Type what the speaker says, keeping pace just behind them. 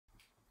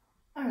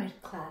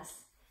Alright class,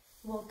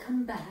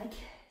 welcome back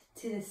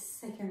to the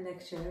second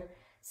lecture.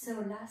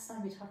 So last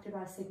time we talked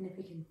about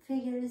significant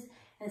figures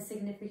and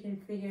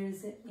significant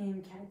figures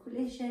in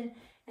calculation,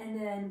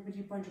 and then we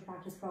did a bunch of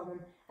practice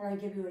problems, and I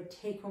give you a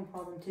take-home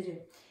problem to do.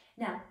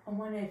 Now I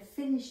want to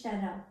finish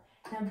that up.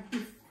 Now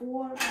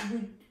before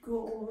we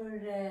go over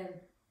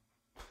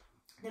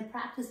the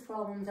practice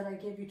problems that I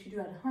gave you to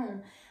do at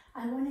home,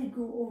 I want to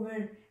go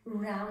over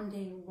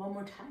rounding one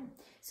more time.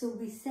 So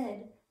we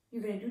said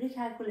you're going to do the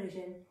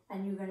calculation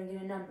and you're going to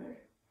get a number.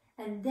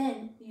 And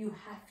then you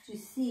have to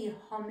see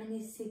how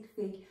many sig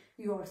fig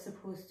you are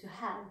supposed to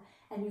have.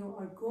 And you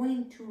are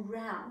going to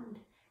round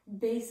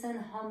based on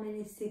how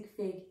many sig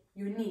fig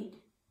you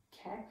need.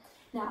 Okay?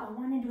 Now I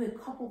want to do a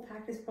couple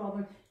practice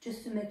problems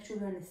just to make sure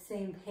we're on the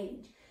same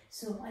page.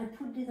 So I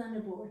put this on the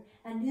board,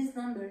 and these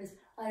numbers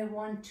I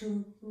want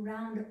to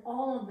round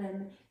all of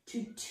them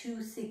to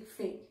 2 sig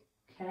fig.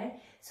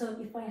 Okay, so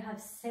if I have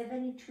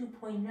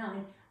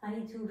 72.9, I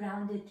need to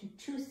round it to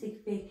 2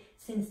 sig fig.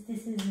 Since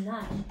this is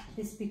 9,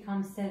 this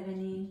becomes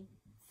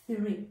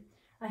 73.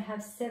 I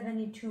have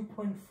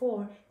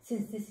 72.4.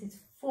 Since this is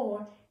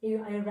 4,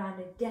 if I round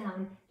it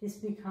down, this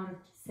becomes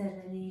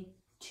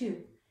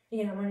 72.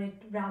 Again, I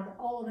want to round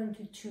all of them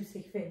to 2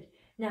 sig fig.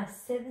 Now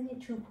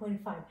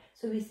 72.5.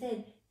 So we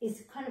said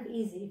it's kind of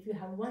easy. If you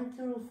have 1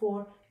 through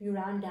 4, you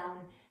round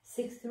down.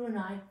 6 through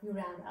 9, you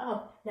round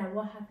up. Now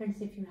what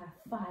happens if you have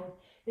 5?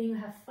 When you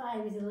have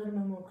 5, it's a little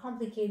bit more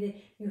complicated.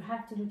 You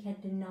have to look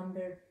at the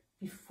number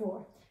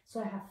before.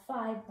 So I have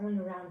 5, I'm going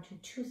to round to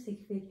 2 sig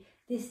fig.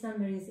 This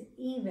number is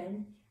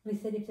even. We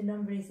said if the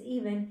number is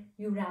even,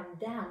 you round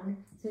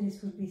down. So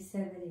this would be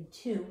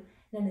 72.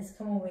 Then let's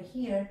come over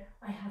here.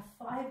 I have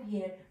 5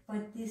 here,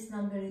 but this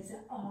number is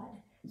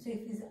odd. So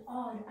if it's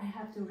odd, I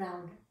have to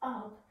round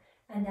up,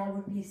 and that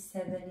would be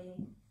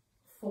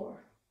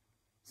 74.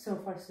 So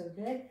far, so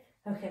good.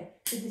 Okay,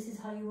 so this is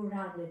how you will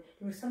round it.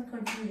 There was some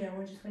confusion.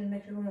 We're just going to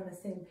make sure we're on the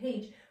same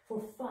page.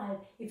 For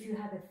 5, if you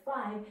have a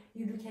 5,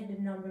 you look at the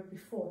number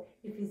before.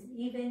 If it's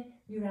even,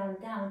 you round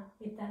down.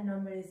 If that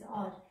number is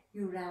odd,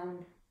 you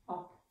round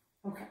up.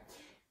 Okay,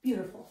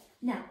 beautiful.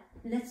 Now,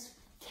 let's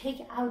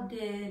take out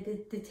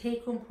the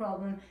take-home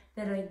problem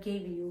that I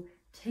gave you.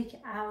 Take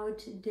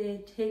out the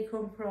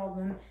take-home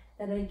problem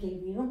that I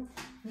gave you.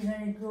 We're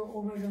going to go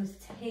over those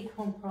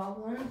take-home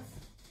problems.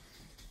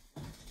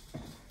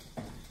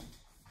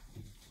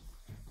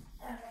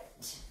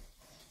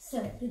 So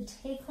the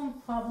take-home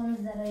problems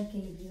that I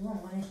gave you, I'm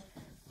going to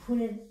put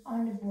it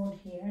on the board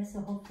here.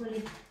 So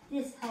hopefully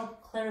this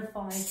helped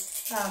clarify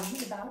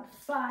about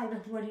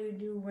 5. What do you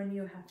do when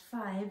you have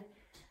 5?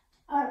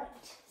 All right.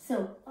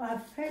 So our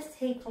first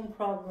take-home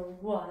problem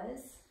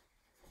was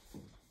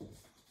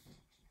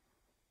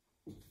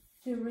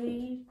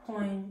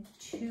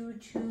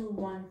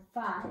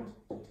 3.2215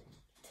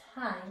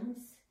 times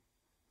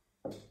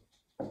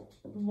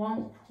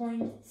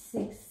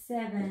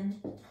 1.67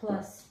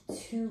 plus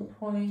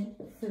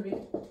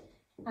 2.3.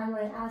 I'm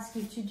going to ask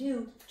you to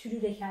do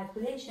the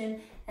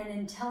calculation and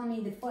then tell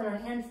me the final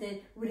answer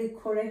with the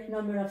correct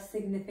number of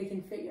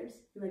significant figures.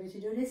 You ready to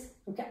do this?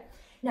 Okay.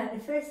 Now the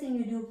first thing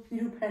you do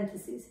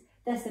parentheses.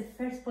 That's the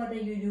first part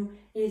that you do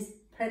is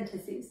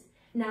parentheses.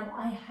 Now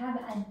I have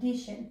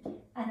addition,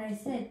 and I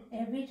said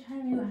every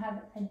time you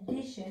have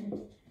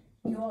addition,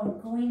 you are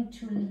going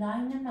to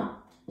line them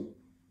up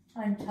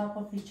on top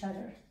of each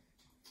other.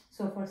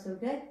 So far, so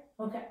good?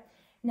 Okay.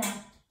 Now,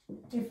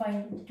 if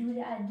I do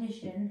the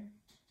addition,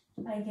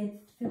 I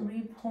get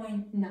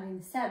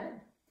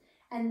 3.97.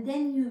 And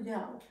then you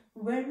go,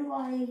 where do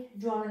I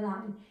draw a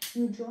line?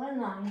 You draw a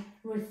line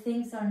where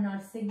things are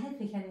not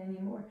significant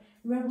anymore.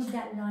 Where would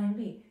that line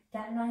be?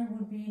 That line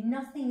would be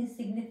nothing is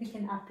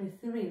significant after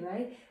 3,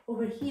 right?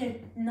 Over here,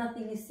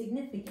 nothing is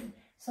significant.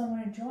 So I'm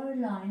going to draw a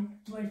line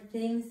where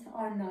things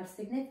are not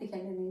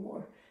significant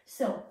anymore.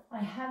 So I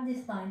have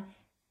this line.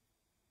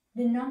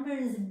 The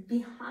numbers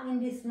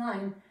behind this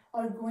line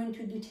are going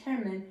to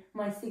determine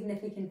my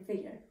significant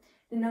figure.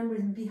 The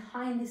numbers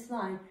behind this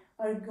line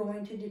are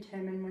going to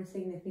determine my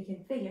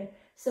significant figure.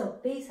 So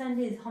based on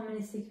this, how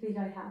many sig fig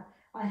I have?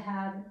 I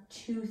have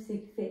 2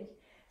 sig fig.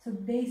 So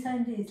based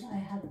on this, I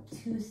have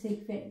 2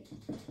 sig fig.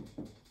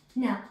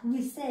 Now,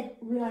 we said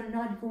we are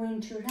not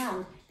going to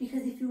round,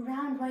 because if you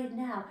round right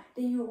now,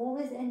 then you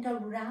always end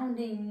up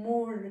rounding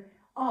more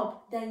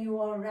up than you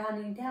are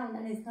rounding down,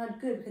 and it's not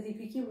good, because if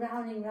you keep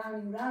rounding,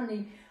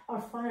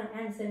 our final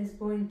answer is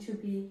going to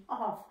be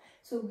off.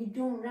 So we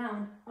don't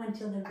round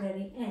until the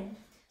very end.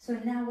 So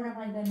now what am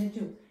I going to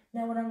do?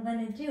 Now what I'm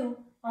going to do,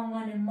 I'm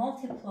going to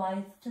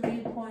multiply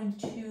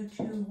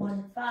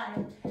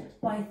 3.2215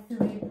 by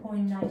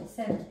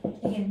 3.97.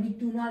 Again, we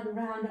do not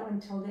round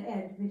until the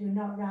end. We do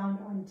not round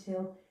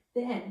until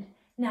the end.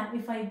 Now,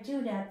 if I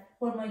do that,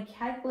 what my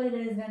calculator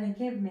is going to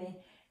give me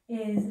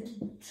is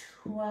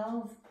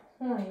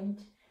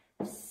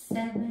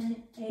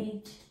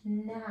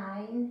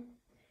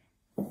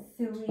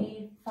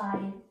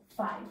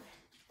 12.789355.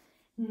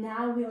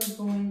 Now we are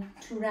going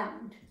to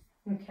round.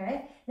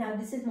 Okay, now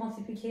this is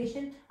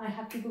multiplication. I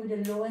have to go with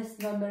the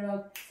lowest number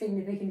of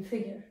significant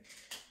figure.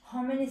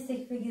 How many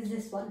sig fig is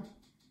this one?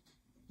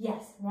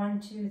 Yes,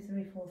 1, 2,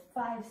 3, 4,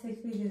 5,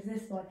 6 fig is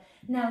this one.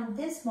 Now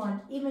this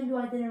one, even though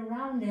I didn't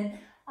round it,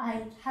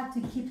 I have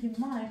to keep in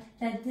mind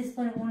that this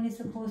one is only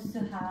supposed to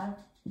have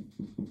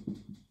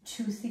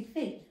 2 sig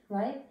fig,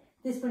 right?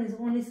 This one is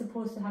only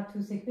supposed to have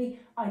 2 sig fig.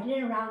 I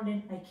didn't round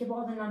it, I keep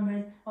all the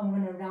numbers, I'm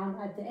going to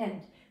round at the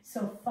end.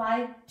 So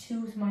 5,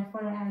 2, so my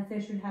final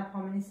answer should have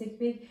how many sig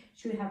fig?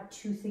 Should have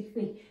 2 sig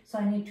fig. So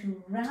I need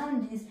to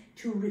round this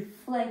to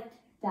reflect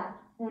that,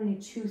 only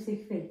 2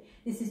 sig fig.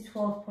 This is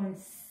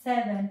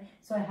 12.7,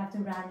 so I have to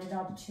round it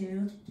up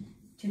to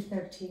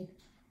 13.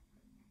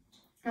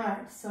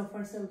 Alright, so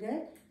far so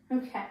good.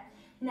 Okay,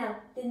 now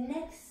the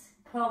next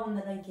problem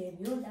that I gave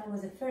you, that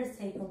was the first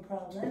take-home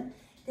problem.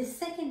 The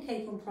second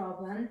take-home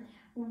problem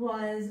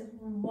was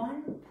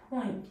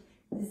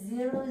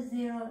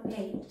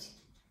 1.008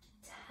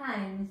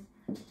 times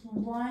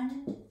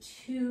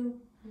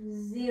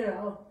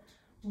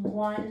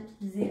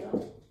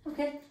 12010.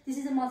 Okay, this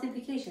is a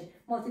multiplication.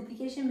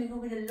 Multiplication, we go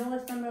with the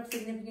lowest number of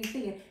significant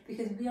figure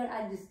because we are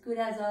as good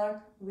as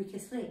our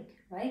weakest link,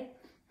 right?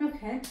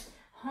 Okay,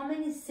 how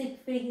many sig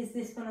fig is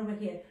this one over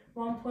here?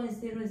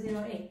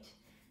 1.008.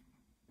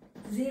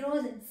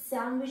 Zeros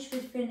sandwiched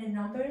between the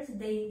numbers,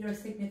 they're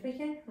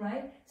significant,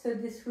 right? So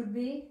this would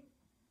be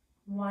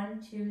 1,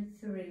 2,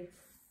 3,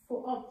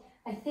 4. Oh,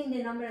 I think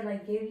the number that I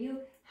gave you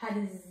had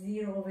a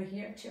 0 over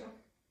here too.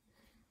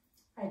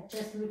 I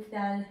just looked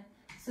at,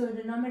 so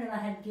the number that I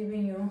had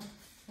given you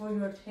for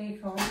your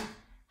take home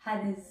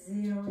had a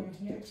 0 in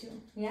here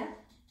too. Yeah?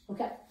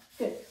 Okay,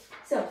 good.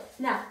 So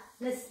now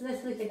let's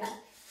look at that.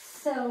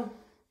 So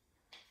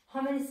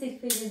how many sig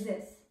fig is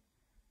this?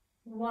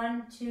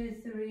 1,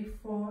 2, 3,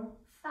 4,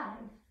 5.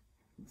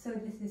 So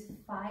this is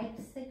 5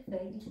 sig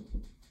fig.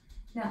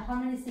 Now how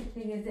many sig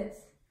fig is this?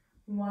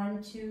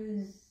 1,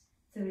 2,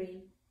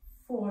 3,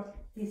 4.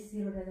 This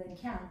 0 doesn't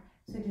count.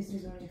 So this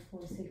is only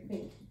 4 sig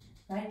fig.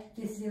 Right?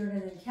 This 0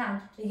 doesn't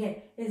count.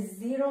 Again, a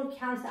 0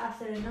 counts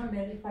after a number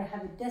if I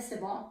have a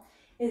decimal.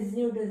 A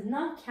 0 does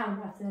not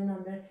count after a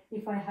number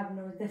if I have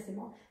no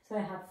decimal. So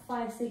I have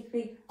 5 sig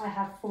fig, I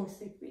have 4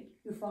 sig fig.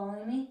 You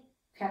following me?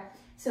 Okay,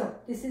 so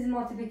this is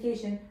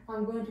multiplication.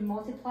 I'm going to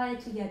multiply it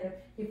together.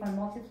 If I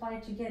multiply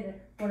it together,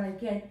 what I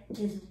get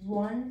is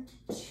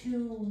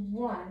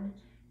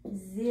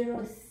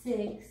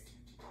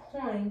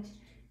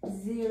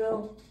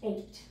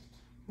 12106.08.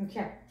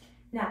 Okay,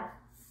 now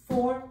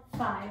 4,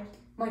 5.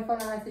 My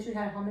final answer should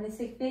have how many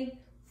sig fig?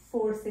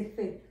 4 sig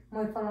fig.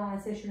 My final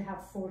answer should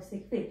have 4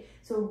 sig fig.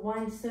 So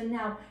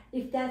now,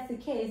 if that's the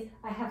case,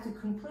 I have to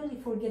completely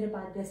forget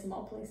about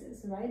decimal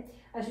places, right?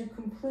 I should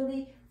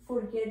completely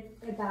forget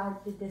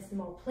about the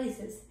decimal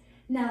places.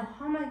 Now,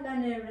 how am I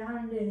gonna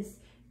round this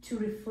to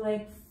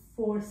reflect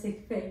 4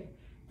 sig fig?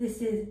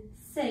 This is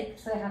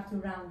 6, so I have to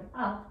round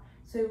up.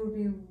 So it would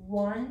be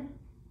 1,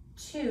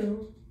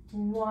 2,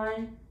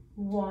 1,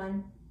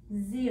 1,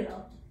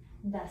 0.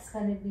 That's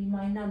gonna be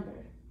my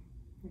number.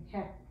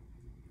 Okay.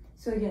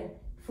 So again,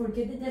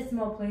 forget the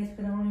decimal place,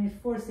 but I only need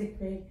 4 sig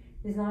fig.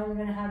 Is now we're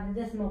gonna have the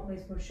decimal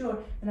place for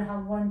sure. I'm gonna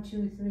have 1,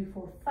 2, 3,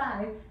 4,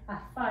 5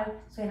 at 5,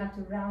 so I have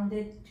to round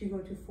it to go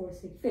to 4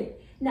 sig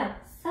fig. Now,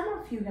 some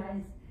of you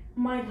guys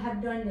might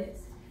have done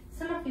this.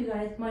 Some of you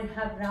guys might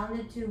have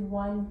rounded to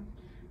 1,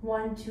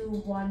 1, 2,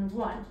 1,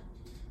 1.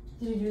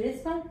 Did you do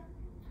this one?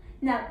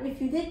 Now,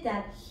 if you did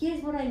that,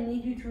 here's what I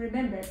need you to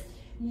remember.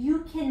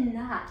 You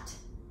cannot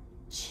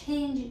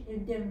change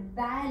the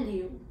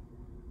value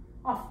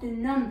of the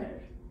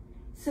number.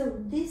 So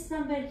this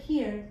number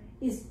here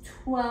is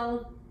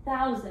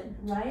 12,000,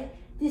 right?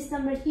 This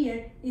number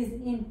here is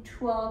in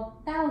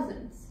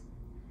 12,000s.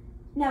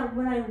 Now,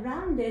 when I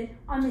round it,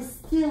 I'm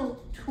still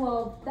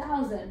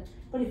 12,000.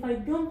 But if I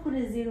don't put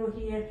a 0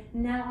 here,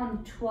 now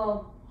I'm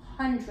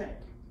 1,200.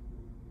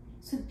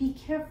 So be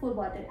careful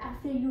about that.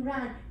 After you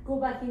round, go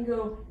back and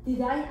go,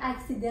 did I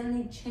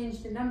accidentally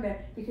change the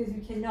number? Because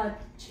you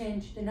cannot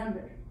change the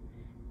number.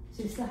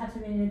 So you still have to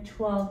be in the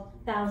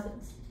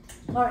 12,000s.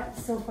 All right,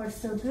 so far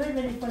so good.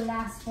 Ready for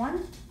last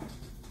one?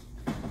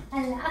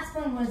 And last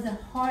one was the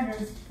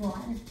hardest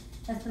one.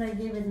 That's what I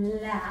gave it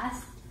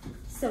last.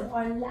 So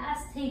our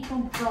last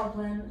take-home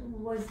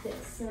problem was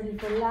this. Ready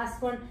for the last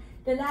one?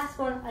 The last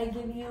one, I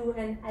give you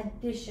an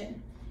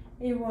addition.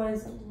 It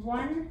was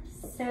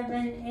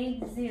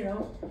 1780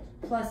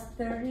 plus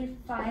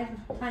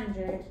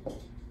 3500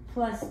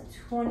 plus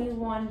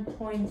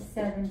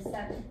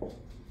 21.77.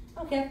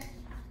 Okay,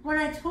 what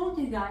I told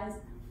you guys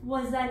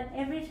was that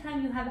every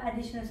time you have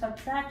addition or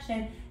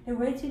subtraction, the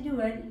way to do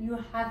it, you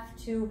have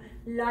to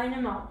line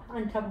them up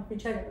on top of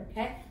each other,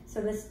 okay? So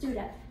let's do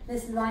that.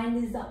 Let's line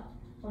these up.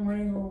 I'm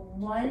going to go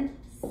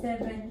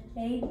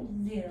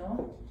 1780,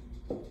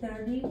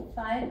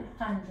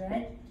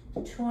 3500,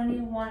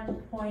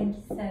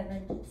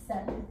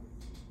 21.77.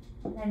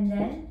 And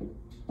then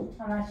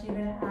I'm actually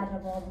going to add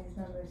up all these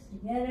numbers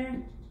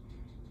together.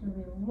 It'll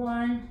be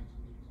 1.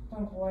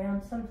 Oh boy,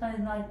 I'm sometimes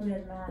not good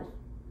at math.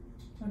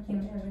 Okay,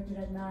 I'm ever good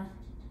at math.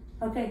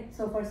 Okay,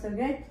 so far so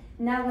good.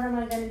 Now what am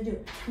I going to do?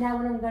 Now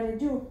what I'm going to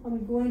do,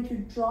 I'm going to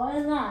draw a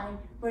line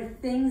where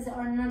things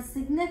are not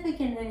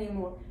significant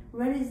anymore.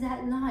 Where is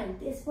that line?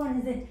 This one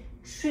is a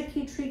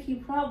tricky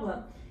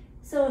problem.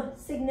 So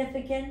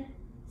significant,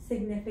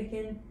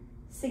 significant,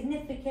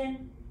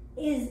 significant.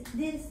 Is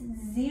this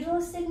 0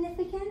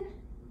 significant?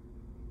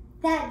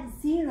 That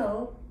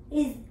 0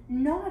 is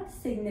not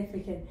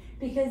significant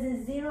because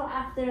the 0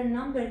 after a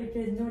number, if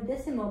there's no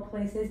decimal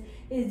places,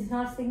 is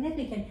not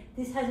significant.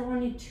 This has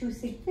only 2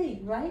 sig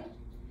figs, right?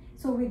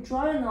 So we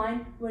draw a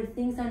line where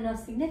things are not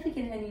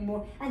significant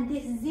anymore, and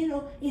this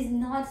 0 is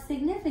not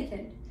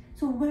significant.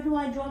 So where do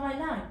I draw my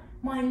line?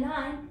 My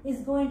line is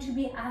going to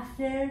be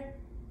after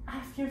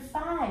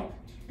 5,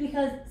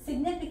 because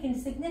significant,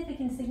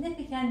 significant,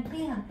 significant,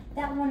 bam,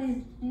 that one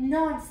is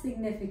not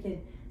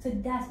significant. So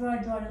that's where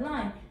I draw the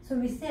line. So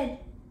we said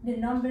the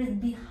numbers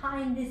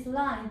behind this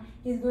line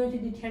is going to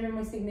determine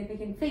my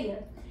significant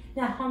figure.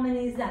 Now, how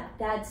many is that?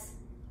 That's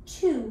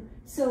 2.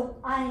 So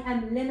I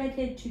am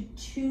limited to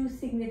 2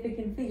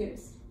 significant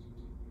figures.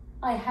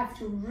 I have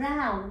to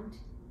round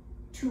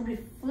to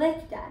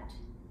reflect that.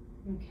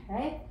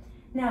 Okay?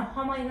 Now,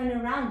 how am I going to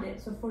round it?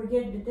 So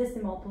forget the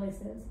decimal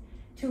places.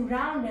 To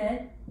round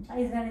it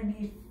is going to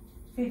be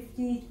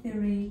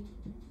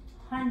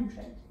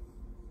 5,300.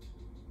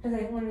 Because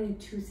I only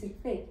need 2 sig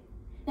figs.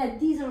 Now,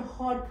 these are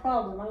hard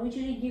problems. I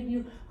usually give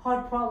you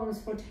hard problems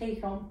for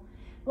take home.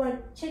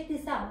 But check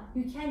this out.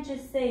 You can't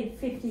just say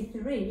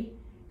 53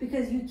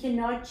 because you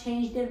cannot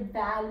change the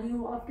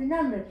value of the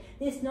number.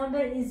 This number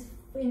is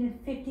in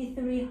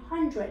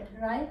 5,300,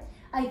 right?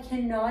 I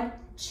cannot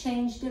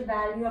change the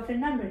value of the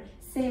number.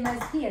 Same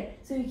as here.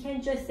 So you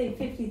can't just say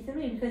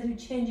 53 because you're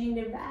changing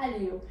the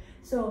value.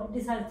 So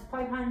this has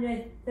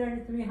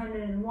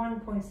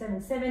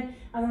 533,101.77.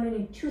 I only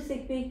need 2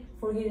 sig figs.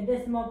 Forget a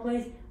decimal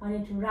place. I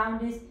need to round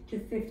this to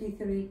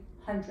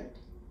 5,300.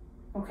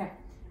 Okay.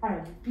 All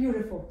right.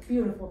 Beautiful.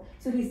 Beautiful.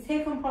 So these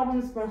take-home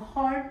problems were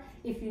hard.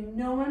 If you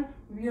know them,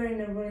 you're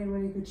in a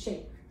really good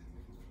shape.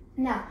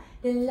 Now,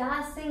 the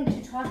last thing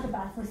to talk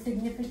about for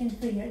significant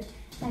figures,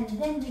 and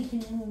then we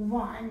can move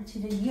on to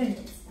the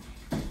units,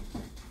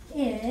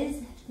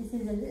 this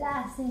is the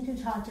last thing to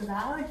talk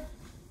about.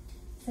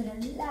 So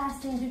the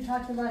last thing to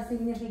talk about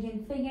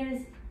significant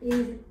figures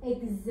is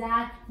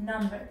exact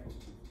number.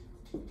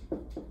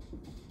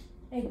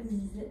 Oh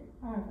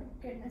my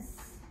goodness.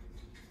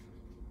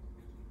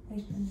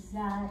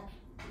 Exact.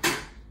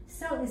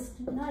 So it's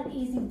not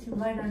easy to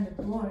write on the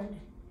board.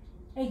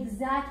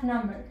 Exact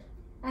number.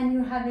 And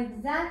you have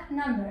exact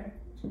number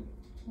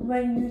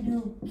when you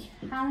do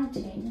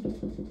counting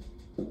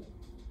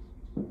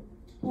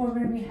or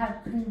when we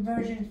have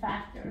conversion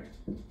factor.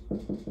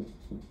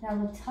 Now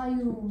we'll tell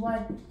you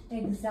what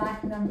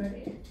exact number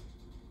is.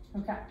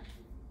 Okay.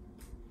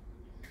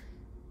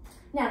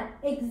 Now,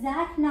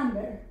 exact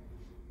number,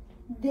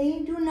 they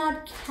do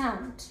not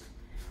count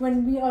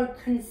when we are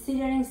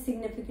considering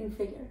significant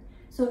figure.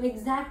 So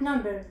exact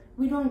number,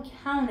 we don't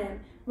count them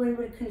when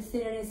we're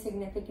considering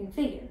significant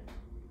figure.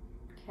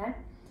 Okay.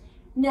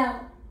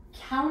 Now,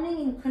 counting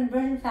and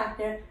conversion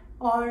factor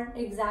are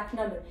exact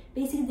number.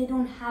 Basically, they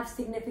don't have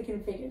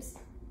significant figures.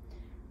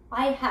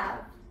 I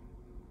have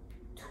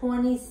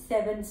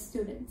 27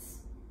 students.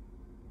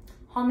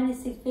 How many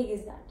sig fig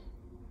is that?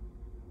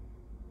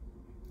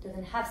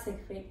 Doesn't have sig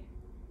fig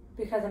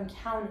because I'm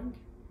counting.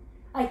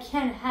 I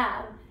can't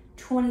have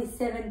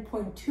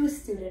 27.2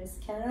 students,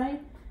 can I?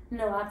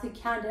 No, I have to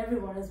count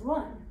everyone as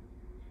one.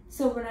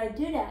 So when I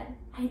do that,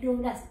 I know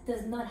that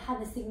does not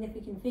have a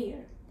significant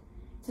figure.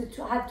 So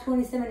to have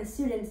 27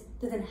 students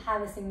doesn't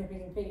have a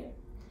significant figure.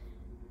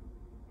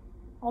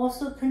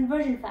 Also,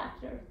 conversion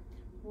factor.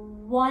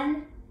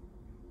 1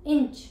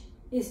 inch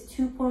is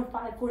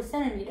 2.54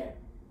 centimeter.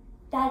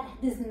 That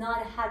does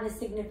not have a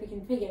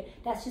significant figure.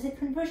 That's just a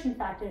conversion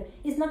factor.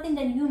 It's nothing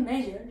that you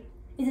measured.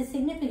 It's a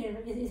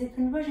significant, it's a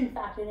conversion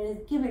factor that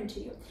is given to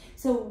you.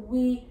 So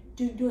they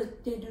do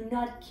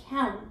not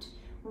count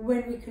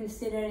when we're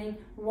considering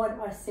what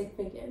our sig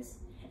fig is.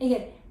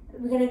 Again,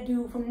 we're gonna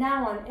do, from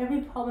now on,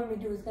 every problem we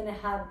do is gonna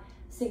have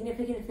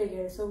significant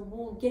figures. So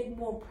we'll get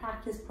more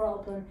practice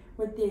problem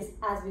with this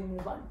as we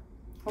move on.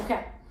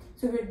 Okay,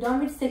 so we're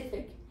done with sig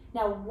fig.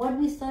 Now, what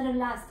we started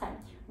last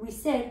time, we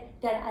said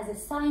that as a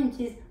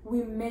scientist,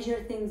 we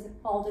measure things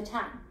all the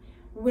time.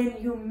 When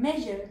you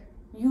measure,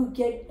 you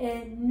get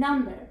a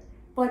number,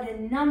 but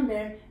a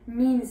number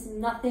means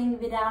nothing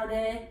without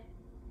a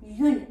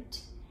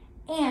unit.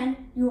 And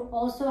you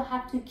also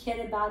have to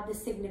care about the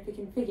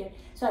significant figure.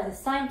 So as a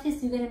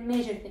scientist, you're going to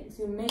measure things.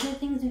 You measure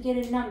things, you get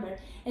a number.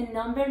 A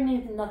number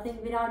means nothing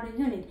without a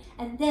unit.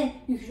 And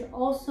then you should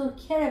also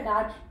care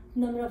about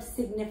number of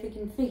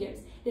significant figures.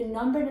 The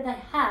number that I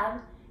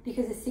have,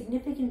 because a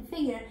significant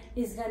figure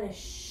is going to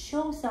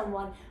show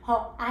someone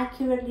how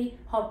accurately,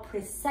 how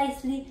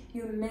precisely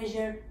you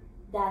measure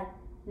that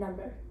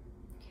number.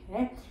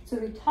 Okay, so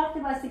we talked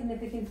about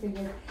significant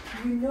figures.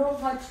 You know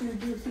how to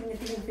do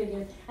significant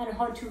figures and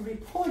how to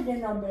report the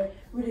number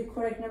with the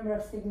correct number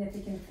of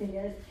significant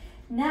figures.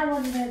 Now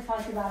what we're going to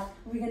talk about,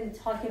 we're going to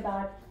talk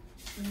about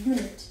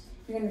unit.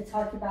 we're going to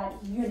talk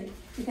about unit,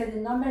 because the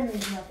number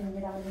means nothing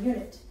without a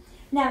unit.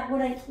 Now,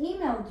 what I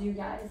emailed you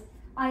guys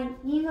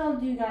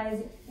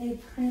a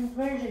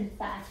conversion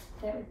fact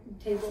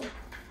table.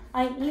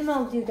 I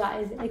emailed you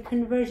guys a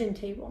conversion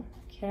table,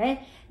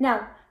 okay?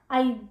 Now,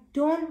 I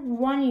don't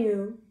want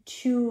you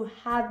to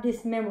have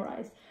this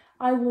memorized.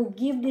 I will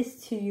give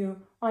this to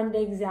you on the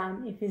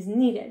exam if it's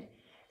needed.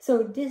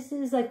 So this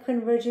is like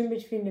conversion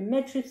between the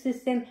metric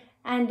system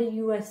and the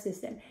US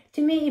system.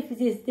 To me,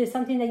 if there's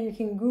something that you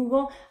can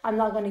Google, I'm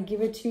not going to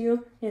give it to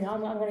you.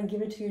 I'm not going to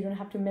give it to you. You don't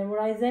have to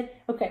memorize it.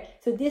 Okay,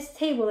 so this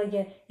table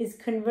again is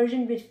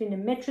conversion between the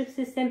metric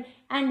system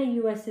and the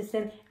US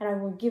system, and I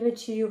will give it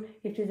to you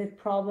if there's a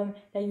problem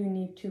that you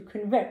need to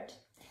convert.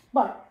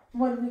 But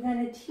what we're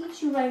going to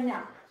teach you right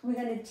now, we're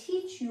going to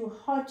teach you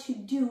how to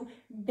do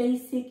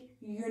basic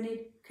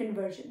unit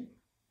conversion.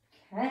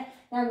 Okay,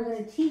 now we're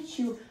going to teach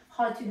you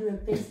how to do a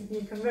basic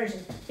unit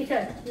conversion,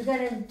 because you're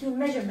going to do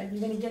measurement,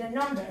 you're going to get a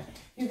number,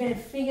 you're going to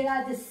figure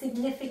out the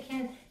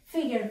significant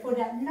figure for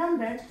that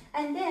number,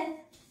 and then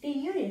the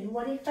unit.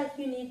 What if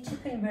you need to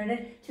convert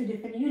it to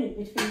different unit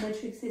between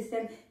metric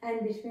system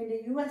and between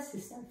the US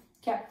system?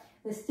 Okay,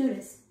 let's do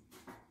this.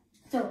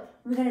 So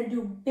we're going to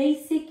do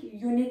basic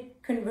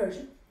unit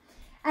conversion.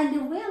 And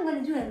the way I'm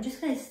going to do it, I'm just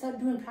going to start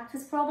doing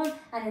practice problem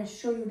and then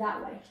show you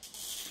that way.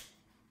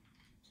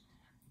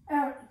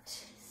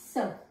 Alright,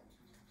 so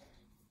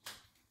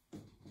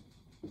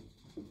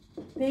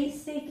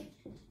basic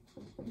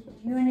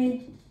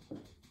unit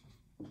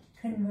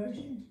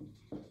conversion.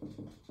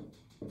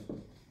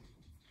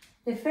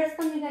 The first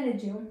one we're going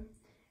to do,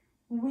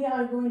 we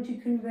are going to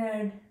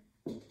convert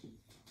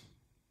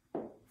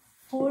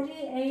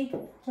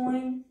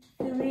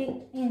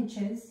 48.3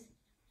 inches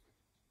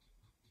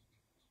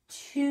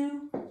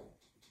to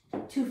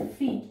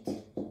feet.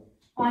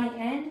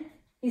 IN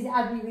is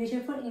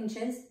abbreviation for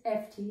inches,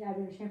 FT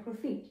abbreviation for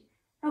feet.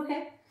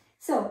 Okay,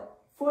 so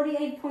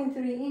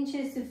 48.3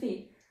 inches to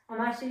feet. I'm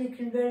actually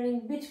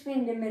converting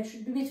between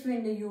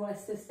the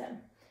US system.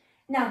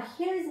 Now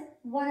here's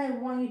what I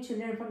want you to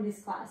learn from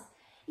this class.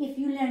 If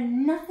you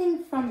learn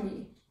nothing from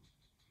me,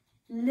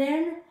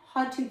 learn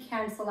how to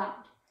cancel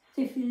out.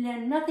 So if you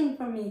learn nothing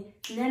from me,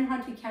 learn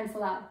how to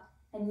cancel out,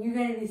 and you're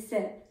going to be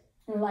set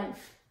in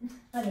life.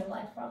 Not in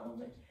life,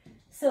 probably.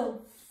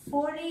 So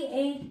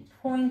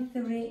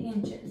 48.3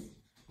 inches.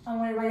 I'm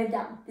going to write it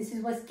down. This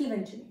is what's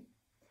given to me.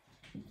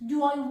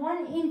 Do I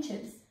want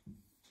inches?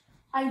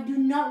 I do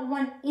not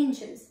want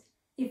inches.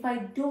 If I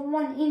don't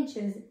want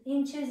inches,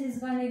 inches is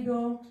going to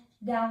go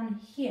down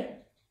here.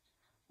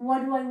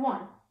 What do I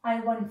want? I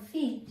want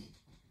feet.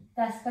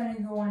 That's going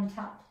to go on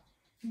top.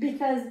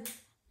 Because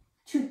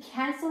to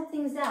cancel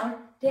things out,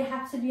 they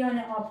have to be on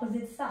the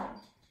opposite side.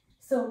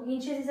 So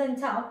inches is on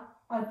top.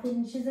 I'll put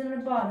inches on the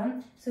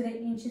bottom so that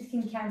inches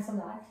can cancel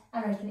out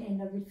and I can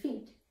end up with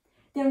feet.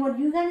 Then what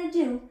you're going to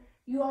do,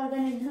 you are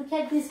going to look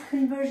at this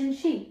conversion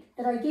sheet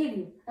that I gave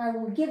you. I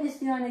will give this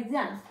to you on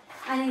exams.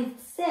 And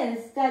it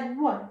says that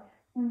what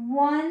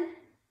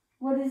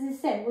does it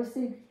say?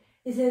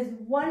 It says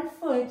 1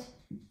 foot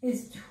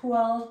is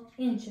 12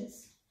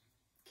 inches.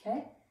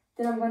 Okay,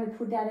 then I'm going to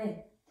put that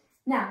in.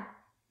 Now,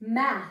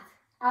 math,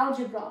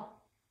 algebra,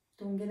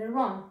 don't get it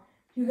wrong.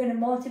 You're going to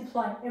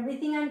multiply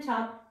everything on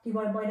top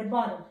divided by the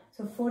bottom.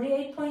 So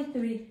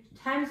 48.3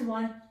 times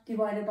 1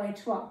 divided by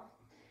 12.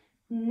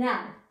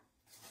 Now,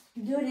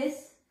 do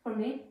this for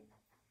me.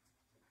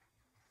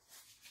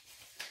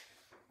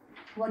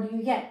 What do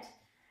you get?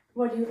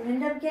 What you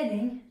end up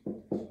getting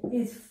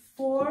is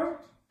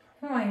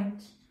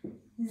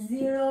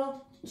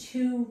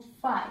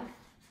 4.025.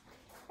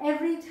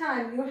 Every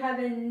time you have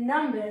a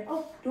number,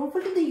 oh, don't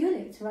forget the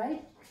units,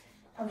 right?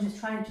 I was just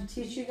trying to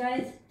teach you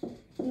guys.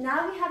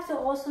 Now we have to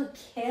also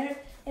care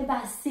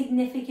about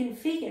significant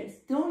figures,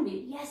 don't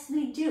we? Yes,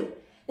 we do.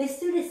 Let's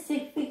do the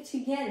sig fig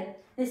together.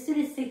 Let's do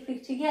the sig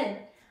fig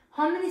together.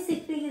 How many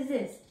sig fig is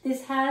this?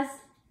 This has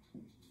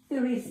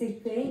 3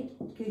 sig fig.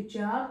 Good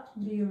job.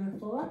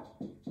 Beautiful.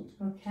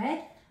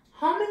 Okay.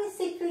 How many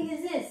sig fig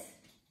is this?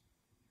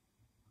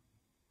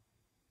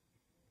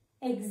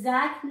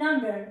 Exact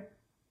number.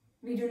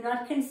 We do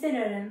not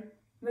consider them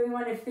when we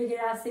want to figure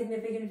out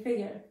significant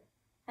figure.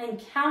 And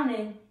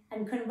counting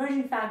and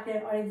conversion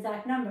factor are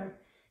exact number.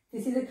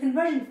 This is a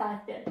conversion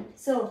factor.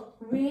 So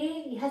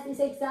it has this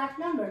exact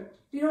number.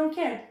 We don't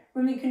care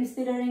when we're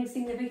considering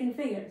significant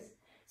figures.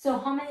 So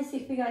how many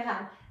sig fig I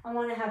have? I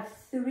want to have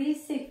 3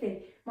 sig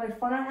fig. My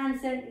final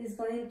answer is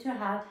going to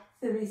have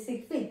 3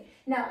 sig fig.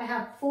 Now I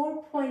have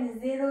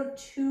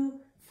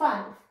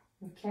 4.025.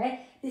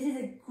 Okay, this is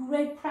a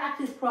great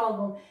practice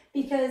problem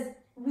because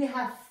we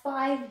have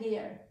 5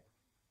 here.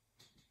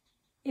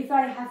 If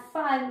I have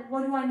 5,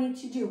 what do I need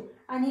to do?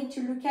 I need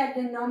to look at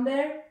the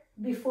number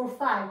before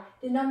 5.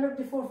 The number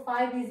before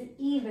 5 is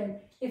even.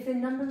 If the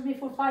number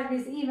before 5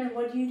 is even,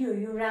 what do?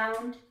 You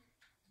round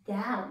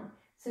down.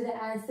 So the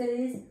answer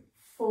is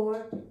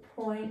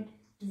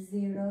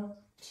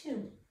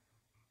 4.02.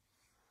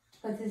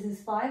 but this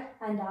is 5,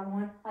 and that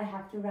one I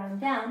have to round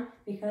down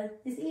because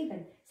it's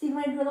even. See,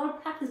 we're going to do a lot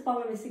of practice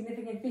problem with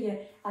significant figure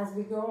as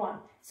we go on.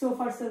 So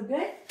far, so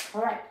good?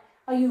 All right.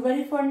 Are you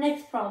ready for our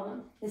next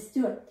problem? Let's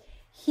do it.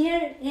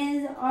 Here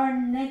is our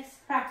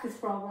next practice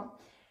problem.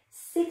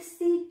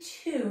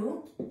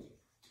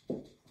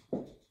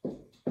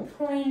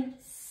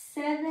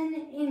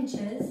 62.7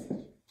 inches,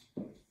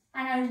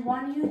 and I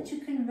want you to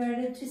convert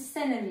it to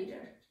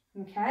centimeter,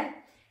 okay?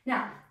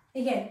 Now,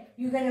 again,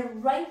 you're going to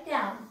write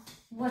down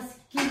what's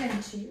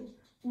given to you.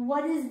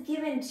 What is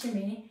given to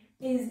me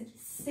is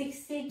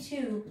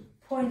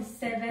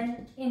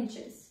 62.7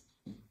 inches.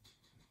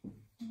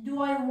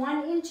 Do I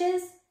want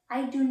inches?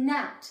 I do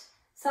not.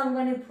 So I'm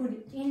going to put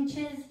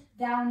inches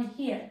down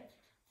here.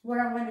 What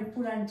I'm going to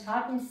put on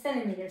top is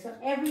centimeters. So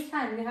every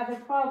time you have a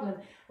problem,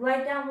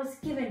 write down what's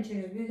given to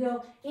you. You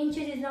go,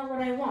 inches is not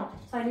what I want,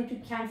 so I need to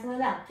cancel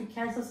it out. To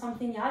cancel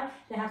something out,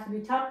 they have to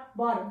be top,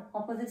 bottom,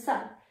 opposite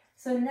side.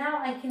 So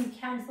now I can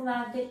cancel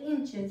out the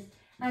inches,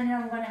 and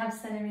then I'm going to have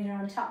centimeter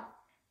on top.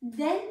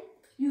 Then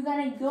you're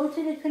going to go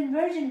to the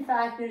conversion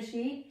factor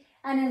sheet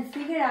and then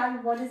figure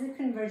out what is the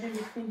conversion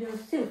between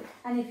those two.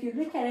 And if you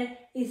look at it,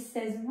 it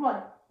says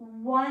what?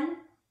 1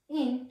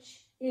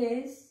 inch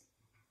is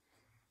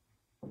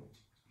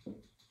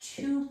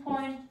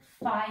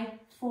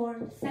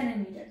 2.54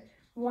 centimeter.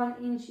 1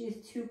 inch is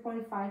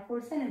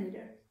 2.54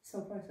 centimeter.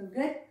 So far, so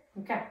good?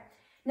 Okay.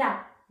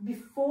 Now,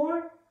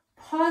 before,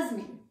 pause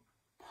me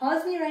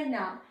right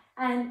now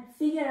and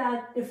figure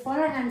out the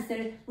final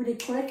answer with the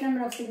correct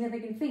number of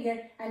significant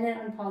figure, and then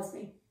unpause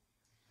me.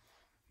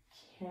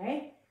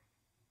 Okay.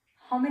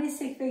 How many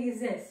sig fig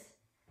is this?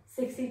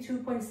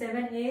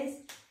 62.7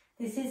 is,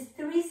 this is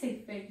 3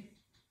 sig fig.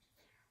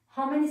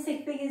 How many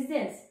sig fig is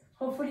this?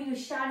 Hopefully you're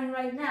shouting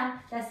right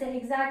now, that's the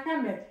exact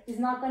number. It's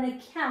not going to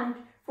count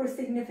for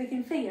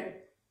significant figure.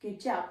 Good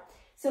job.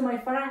 So my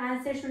final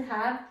answer should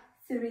have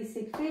 3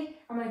 sig fig,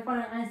 and my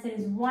final answer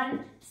is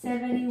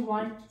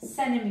 171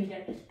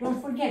 centimeter.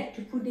 Don't forget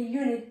to put the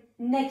unit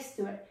next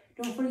to it.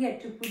 Don't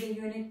forget to put the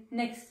unit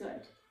next to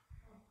it.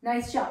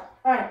 Nice job.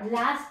 All right,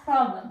 last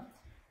problem.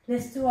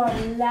 Let's do our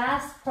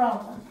last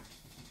problem.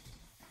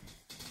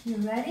 You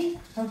ready?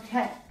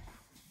 Okay.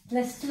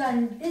 Let's do that.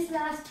 And this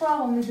last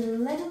problem is a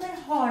little bit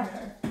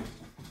harder.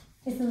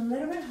 It's a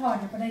little bit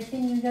harder, but I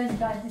think you guys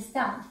got this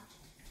down.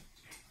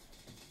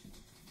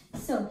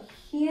 So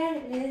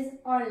here is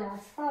our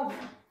last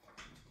problem.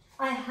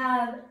 I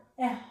have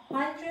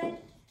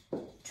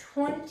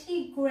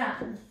 120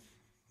 grams,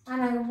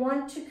 and I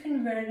want to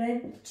convert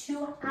it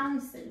to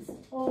ounces.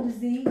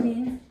 OZ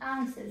means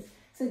ounces.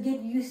 So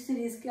get used to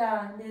this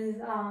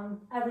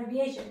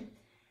abbreviation.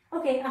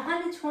 Okay,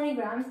 120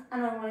 grams,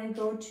 and I want to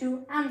go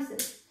to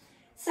ounces.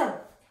 So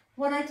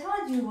what I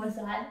told you was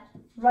that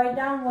write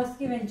down what's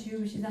given to you,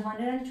 which is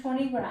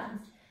 120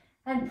 grams.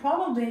 And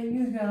probably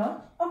you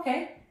go,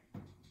 okay,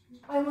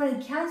 I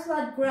want to cancel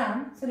out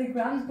gram, so the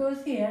grams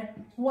goes here.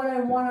 What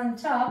I want on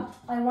top,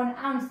 I want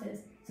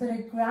ounces. So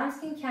the grams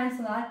can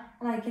cancel out,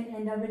 and I can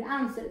end up with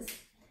ounces.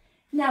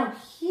 Now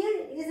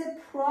here is a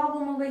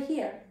problem over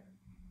here.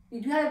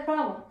 You do have a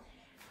problem.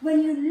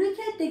 When you look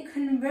at the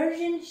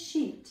conversion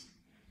sheet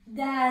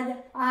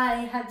that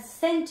I have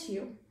sent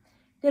you,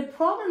 the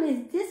problem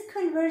is this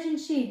conversion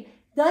sheet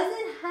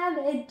doesn't have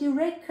a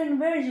direct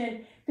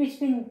conversion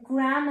between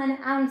gram and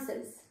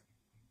ounces.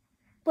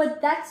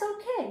 But that's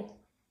okay.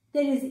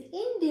 There is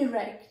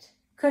indirect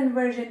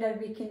conversion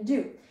that we can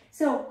do.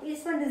 So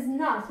this one does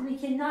not. So we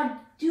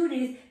cannot do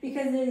this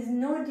because there is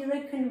no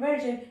direct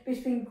conversion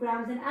between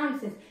grams and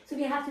ounces. So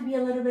we have to be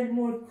a little bit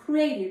more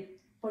creative,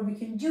 but we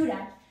can do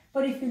that.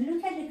 But if you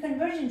look at the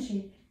conversion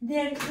sheet,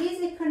 there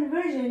is a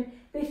conversion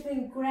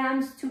between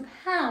grams to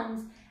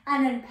pounds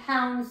and then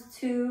pounds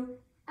to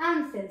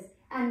ounces.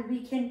 And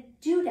we can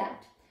do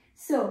that.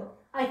 So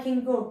I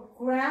can go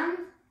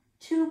gram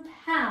to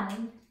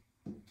pound.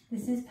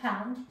 This is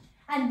pound.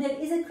 And there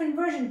is a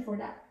conversion for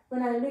that.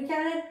 When I look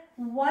at it,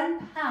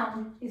 1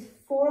 pound is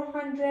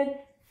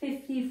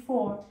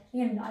 454.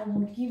 Again, I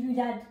will give you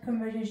that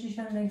conversion sheet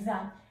on the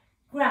exam.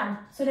 Gram.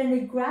 So then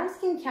the grams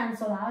can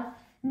cancel out.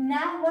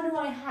 Now what do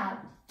I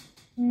have?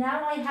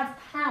 Now I have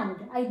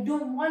pound. I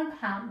don't want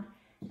pound.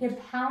 The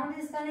pound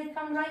is going to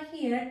come right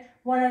here.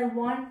 What I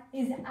want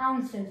is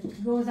ounces.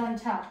 It goes on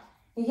top.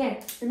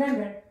 Again,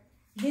 remember,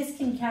 this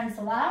can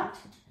cancel out.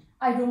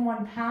 I don't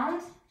want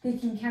pounds. They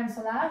can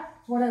cancel out.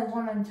 What I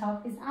want on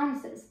top is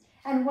ounces.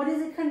 And what is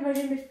the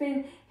conversion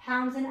between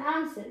pounds and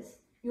ounces?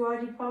 You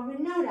already probably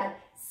know that.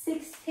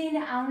 16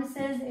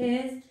 ounces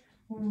is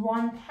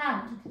 1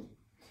 pound.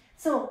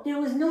 So there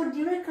was no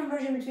direct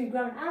conversion between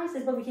gram and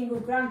ounces, but we can go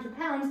gram to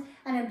pounds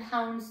and then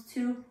pounds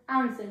to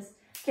ounces.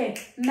 Okay,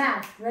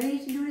 math. Ready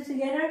to do this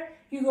together?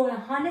 You go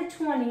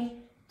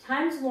 120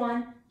 times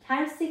 1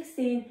 times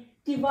 16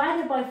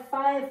 divided by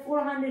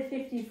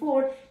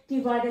 454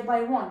 divided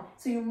by 1.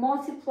 So you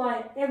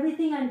multiply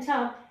everything on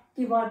top,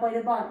 divide by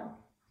the bottom.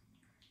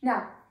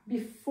 Now,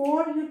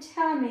 before you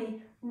tell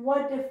me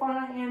what the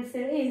final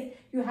answer is,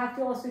 you have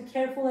to also be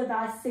careful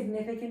about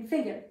significant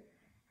figure.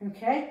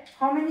 Okay,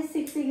 how many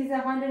sig fig is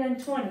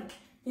 120?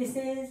 This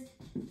is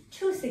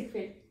 2 sig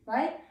fig,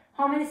 right?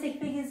 How many sig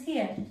fig is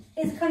here?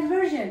 It's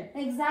conversion,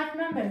 exact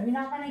number. We're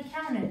not going to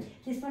count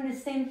it. This one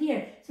is same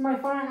here. So my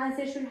final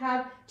answer should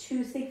have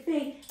 2 sig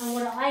fig, and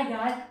what I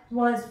got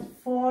was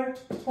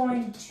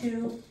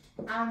 4.2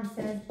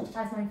 ounces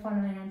as my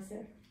final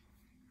answer.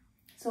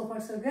 So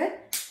far, so good?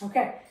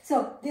 Okay,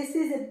 so this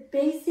is a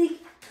basic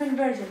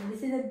conversion.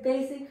 This is a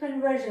basic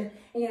conversion.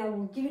 And I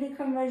will give you the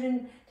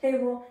conversion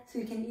table so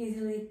you can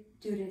easily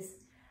do this.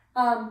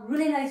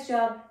 Really nice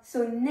job.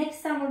 So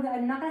next time,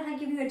 I'm not going to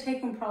give you a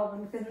take-home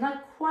problem because I'm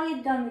not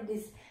quite done with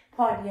this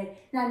part yet.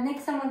 Now,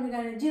 next time what we're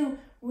going to do,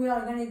 we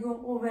are going to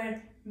go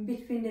over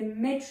between the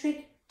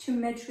metric to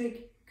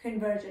metric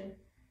conversion.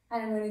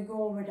 And I'm going to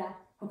go over that.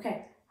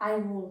 Okay, I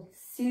will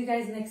see you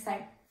guys next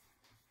time.